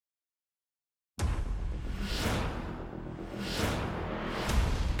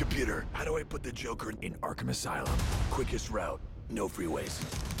How do I put the Joker in Arkham Asylum? Quickest route, no freeways.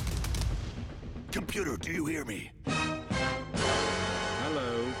 Computer, do you hear me? Hello,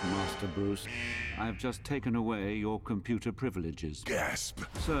 Master Bruce. I've just taken away your computer privileges. Gasp.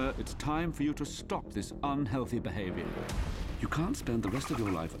 Sir, it's time for you to stop this unhealthy behavior. You can't spend the rest of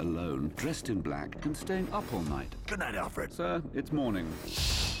your life alone, dressed in black, and staying up all night. Good night, Alfred. Sir, it's morning.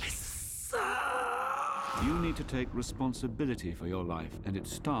 You need to take responsibility for your life, and it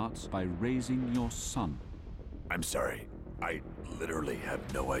starts by raising your son. I'm sorry. I literally have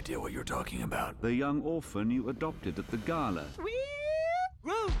no idea what you're talking about. The young orphan you adopted at the gala.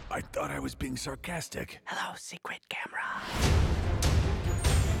 I thought I was being sarcastic. Hello, secret camera.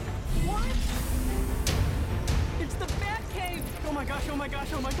 What? It's the Batcave! Oh my gosh, oh my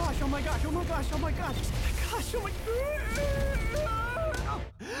gosh, oh my gosh, oh my gosh, oh my gosh, oh my gosh, oh my gosh, oh my gosh.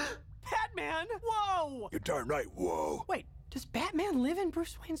 Batman! Whoa! You're darn right, whoa. Wait, does Batman live in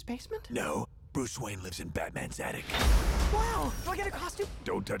Bruce Wayne's basement? No, Bruce Wayne lives in Batman's attic. Wow! Do I get a costume?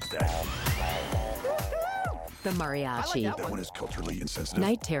 Don't touch that. The Mariachi. That one is culturally insensitive.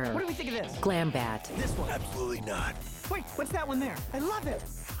 Night Terror. What do we think of this? Glam Bat. This one. Absolutely not. Wait, what's that one there? I love it.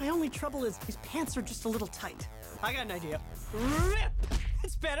 My only trouble is these pants are just a little tight. I got an idea. Rip!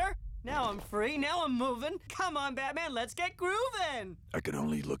 It's better. Now I'm free. Now I'm moving. Come on, Batman. Let's get grooving. I can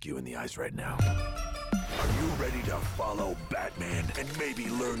only look you in the eyes right now. Are you ready to follow Batman and maybe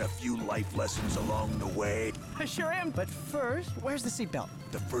learn a few life lessons along the way? I sure am. But first, where's the seatbelt?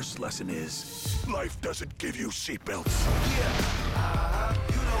 The first lesson is, life doesn't give you seatbelts. Yeah,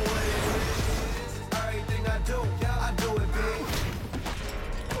 you know what it is. Everything I do it big.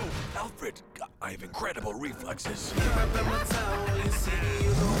 Oh, Alfred, I have incredible reflexes. You represent my town, when you see me, you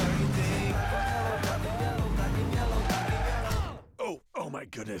know everything. Oh my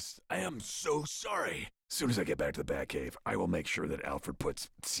goodness. I am so sorry. As soon as I get back to the Batcave, I will make sure that Alfred puts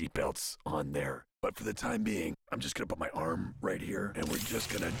seatbelts on there. But for the time being, I'm just gonna put my arm right here, and we're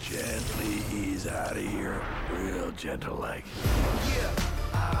just gonna gently ease out of here. Real gentle like.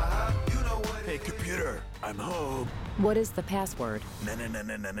 Yeah, you know what Hey, computer, I'm home. What is the password?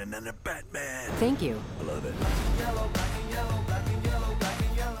 Na-na-na-na-na-na-na, Batman. Thank you. I love it. yellow, black and yellow, black and